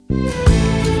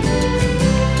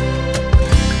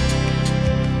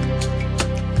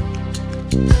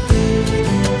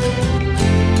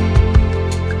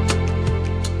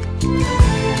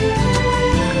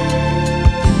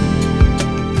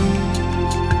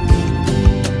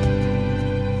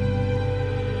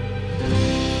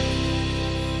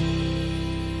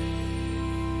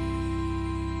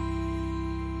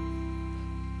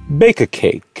Bake a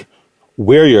cake,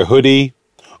 wear your hoodie,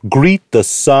 greet the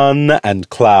sun and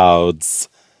clouds,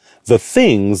 the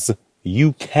things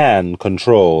you can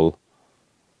control.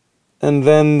 And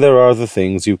then there are the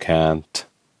things you can't.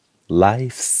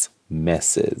 Life's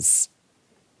messes.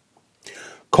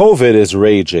 COVID is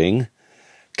raging.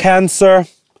 Cancer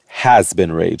has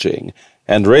been raging.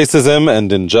 And racism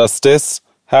and injustice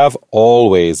have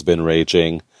always been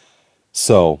raging.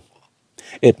 So,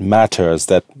 it matters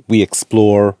that we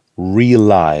explore real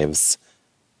lives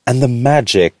and the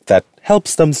magic that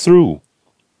helps them through.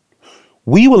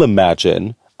 We will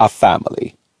imagine a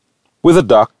family with a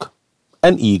duck,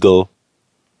 an eagle,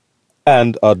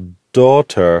 and a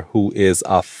daughter who is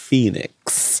a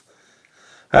phoenix.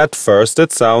 At first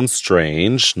it sounds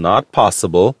strange, not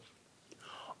possible,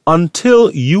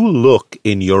 until you look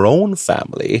in your own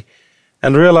family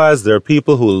and realize there are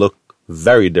people who look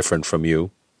very different from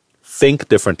you, think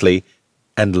differently,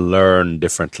 and learn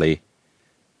differently.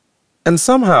 And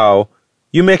somehow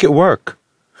you make it work.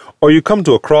 Or you come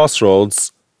to a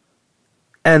crossroads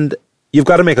and you've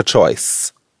got to make a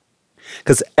choice.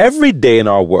 Because every day in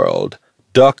our world,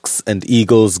 ducks and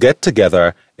eagles get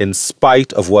together in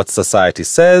spite of what society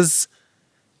says,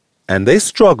 and they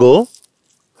struggle,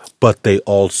 but they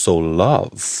also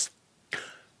love.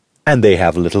 And they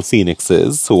have little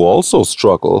phoenixes who also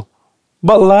struggle,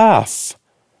 but laugh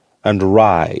and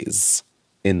rise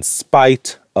in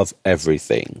spite of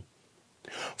everything.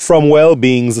 From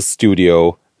Wellbeing's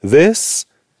studio, this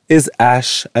is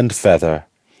Ash and Feather,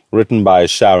 written by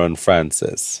Sharon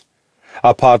Francis,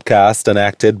 a podcast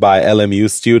enacted by LMU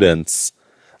students.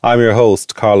 I'm your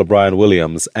host, Carla Bryan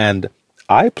Williams, and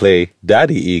I play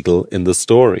Daddy Eagle in the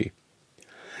story.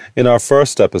 In our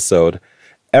first episode,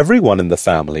 everyone in the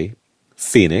family,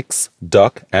 Phoenix,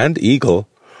 Duck, and Eagle,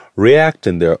 react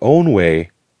in their own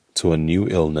way to a new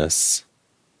illness.